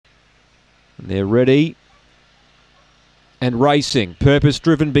And they're ready and racing. Purpose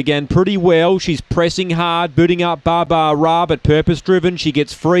Driven began pretty well. She's pressing hard, booting up Barbara, but Purpose Driven, she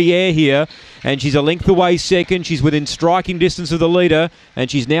gets free air here, and she's a length away second. She's within striking distance of the leader, and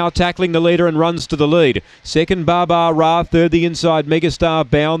she's now tackling the leader and runs to the lead. Second, Barbara, third, the inside Megastar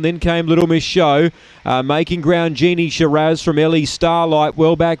Bound. Then came Little Miss Show, making ground Jeannie Shiraz from Ellie Starlight,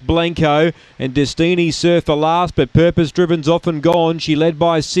 well back Blanco, and Destiny Surfer last, but Purpose Driven's off and gone. She led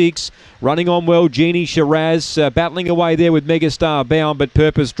by 6, running on well Jeannie Shiraz, battling away there with Megastar Bound, but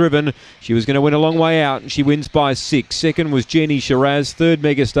Purpose Driven, she was going to win a long way out, and she wins by 6. Second was Jeannie Shiraz, third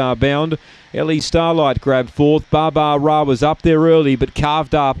Megastar Bound. Ellie Starlight grabbed fourth. Barbara was up there early, but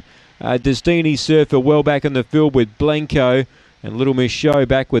carved up. Destiny Surfer well back in the field with Blanco, and Little Miss Show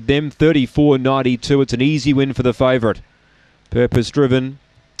back with them. 34.92. It's an easy win for the favourite. Purpose Driven,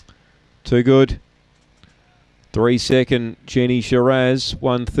 too good. 3 second, Jeannie Shiraz.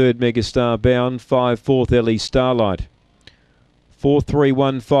 1 third, Megastar Bound. 5 fourth, Ellie Starlight.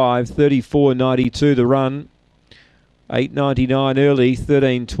 4.315, 34.92 the run. 8.99 early,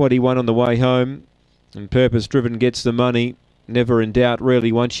 13.21 on the way home. And Purpose Driven gets the money. Never in doubt,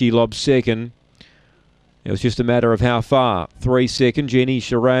 really, once she lobs second. It was just a matter of how far. 3 second, Jeannie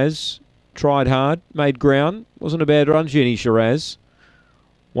Shiraz. Tried hard, made ground. Wasn't a bad run, Jeannie Shiraz.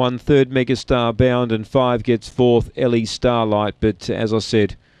 1 third, Megastar Bound, and 5 gets fourth, Ellie Starlight. But as I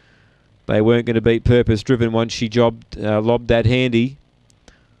said, they weren't going to beat Purpose Driven once she lobbed that handy.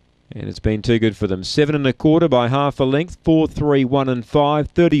 And it's been too good for them. 7 1/4 by half a length. 4, 3, 1 and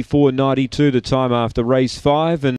 5. 34.92 the time after race 5. And